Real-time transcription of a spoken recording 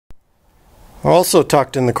Also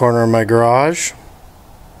tucked in the corner of my garage,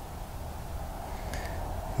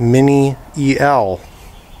 Mini EL.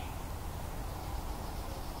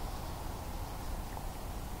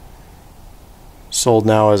 Sold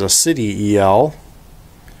now as a City EL.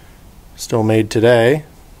 Still made today.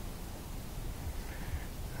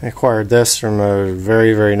 I acquired this from a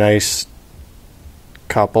very nice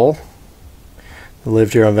couple that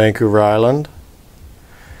lived here on Vancouver Island,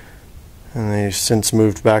 and they've since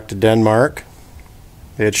moved back to Denmark.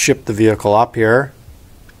 They had shipped the vehicle up here,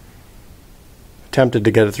 attempted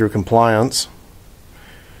to get it through compliance,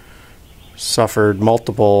 suffered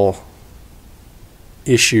multiple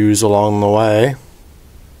issues along the way,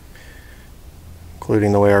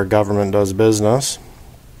 including the way our government does business.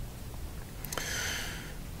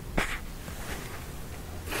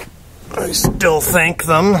 I still thank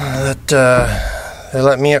them that they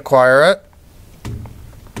let me acquire it,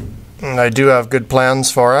 and I do have good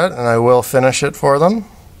plans for it, and I will finish it for them.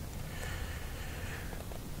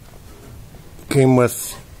 Came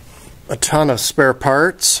with a ton of spare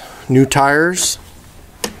parts, new tires,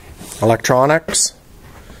 electronics,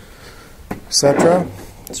 etc.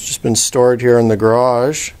 It's just been stored here in the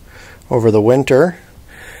garage over the winter,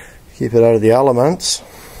 keep it out of the elements.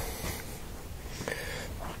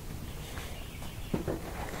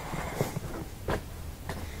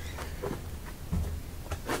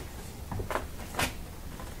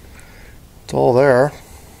 It's all there.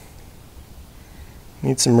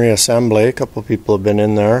 Needs some reassembly. A couple of people have been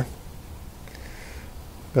in there.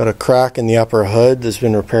 Got a crack in the upper hood that's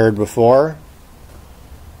been repaired before.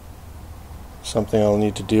 Something I'll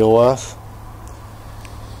need to deal with.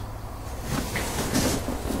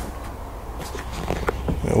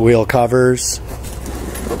 Wheel covers,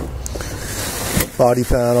 body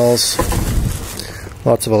panels,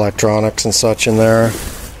 lots of electronics and such in there.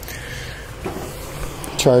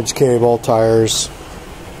 Charge cable, tires.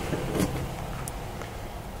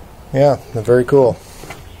 Yeah, they're very cool.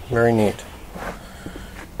 Very neat.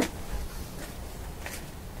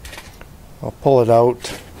 I'll pull it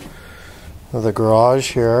out of the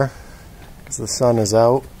garage here because the sun is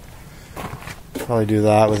out. Probably do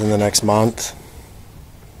that within the next month.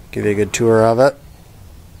 Give you a good tour of it.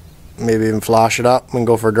 Maybe even flash it up and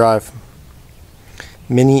go for a drive.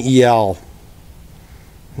 Mini EL.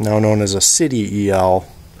 Now known as a City EL.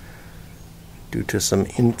 Due to some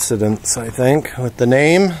incidents, I think, with the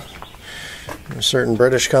name. A certain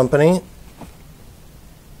British company.